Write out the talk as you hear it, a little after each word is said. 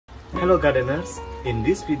Hello gardeners, in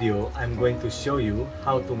this video I'm going to show you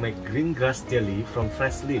how to make green grass jelly from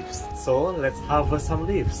fresh leaves. So let's harvest some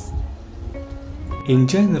leaves. In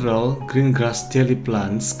general, green grass jelly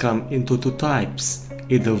plants come into two types,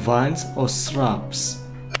 either vines or shrubs.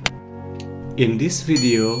 In this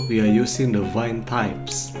video we are using the vine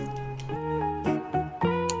types.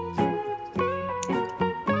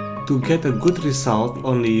 To get a good result,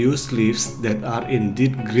 only use leaves that are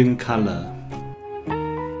indeed green color.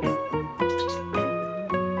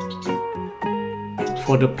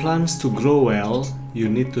 For the plants to grow well, you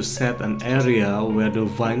need to set an area where the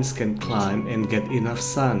vines can climb and get enough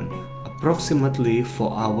sun, approximately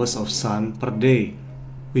 4 hours of sun per day.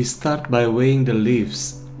 We start by weighing the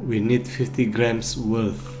leaves. We need 50 grams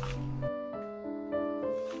worth.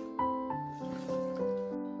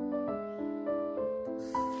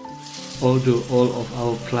 Although all of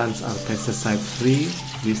our plants are pesticide free,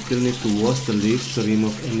 we still need to wash the leaves to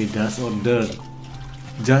remove any dust or dirt.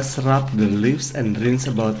 Just rub the leaves and rinse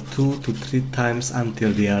about 2 to 3 times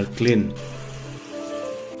until they are clean.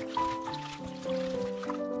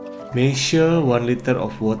 Measure 1 liter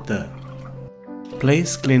of water.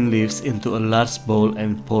 Place clean leaves into a large bowl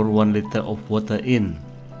and pour 1 liter of water in.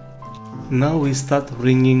 Now we start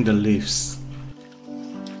wringing the leaves.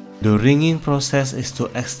 The wringing process is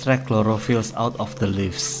to extract chlorophylls out of the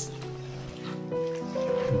leaves.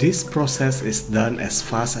 This process is done as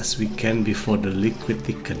fast as we can before the liquid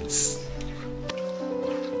thickens.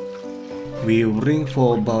 We wring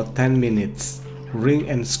for about 10 minutes. Wring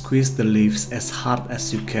and squeeze the leaves as hard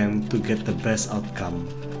as you can to get the best outcome.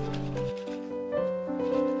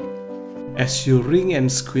 As you wring and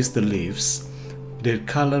squeeze the leaves, their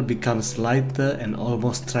color becomes lighter and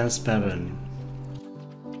almost transparent.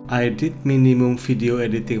 I did minimum video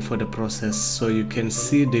editing for the process so you can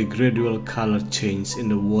see the gradual color change in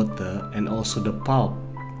the water and also the pulp.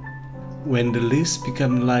 When the leaves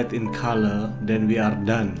become light in color, then we are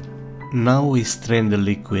done. Now we strain the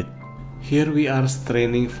liquid. Here we are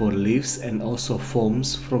straining for leaves and also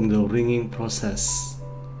foams from the wringing process.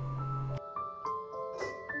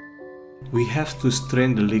 We have to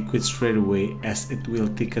strain the liquid straight away as it will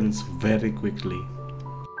thicken very quickly.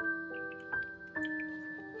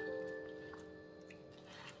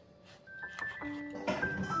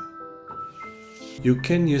 You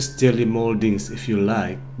can use jelly moldings if you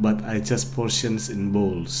like, but I just portions in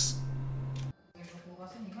bowls.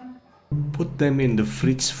 Put them in the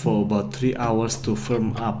fridge for about 3 hours to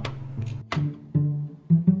firm up.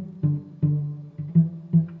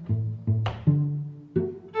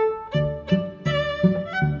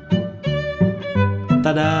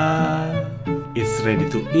 Tada! It's ready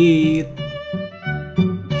to eat!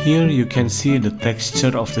 Here you can see the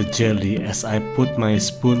texture of the jelly as I put my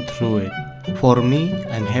spoon through it. For me,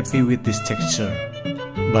 I'm happy with this texture.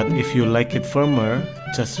 But if you like it firmer,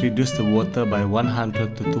 just reduce the water by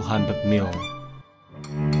 100 to 200 ml.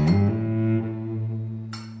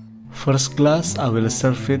 First glass, I will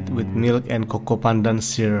serve it with milk and cocoa pandan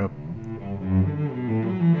syrup.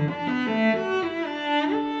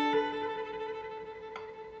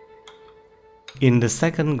 In the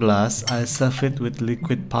second glass, I serve it with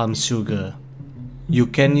liquid palm sugar. You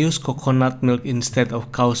can use coconut milk instead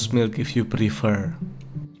of cow's milk if you prefer.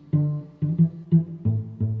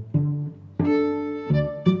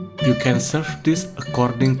 You can serve this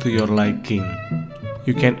according to your liking.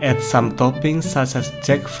 You can add some toppings such as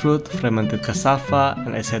jackfruit, fermented cassava,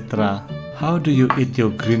 and etc. How do you eat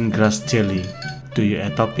your green grass jelly? Do you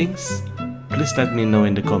add toppings? Please let me know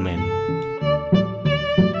in the comment.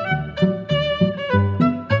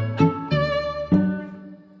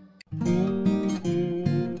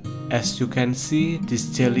 As you can see, this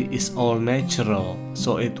jelly is all natural,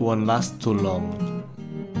 so it won't last too long.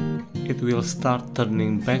 It will start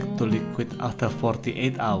turning back to liquid after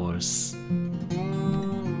 48 hours.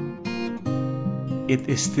 It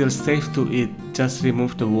is still safe to eat, just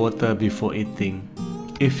remove the water before eating.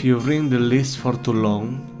 If you wring the leaves for too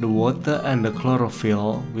long, the water and the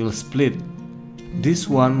chlorophyll will split. This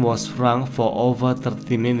one was wrung for over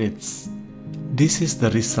 30 minutes. This is the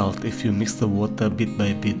result if you mix the water bit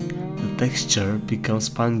by bit. The texture becomes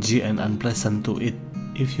spongy and unpleasant to eat.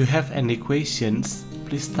 If you have any questions,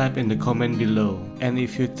 please type in the comment below. And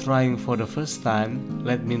if you're trying for the first time,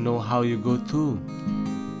 let me know how you go too.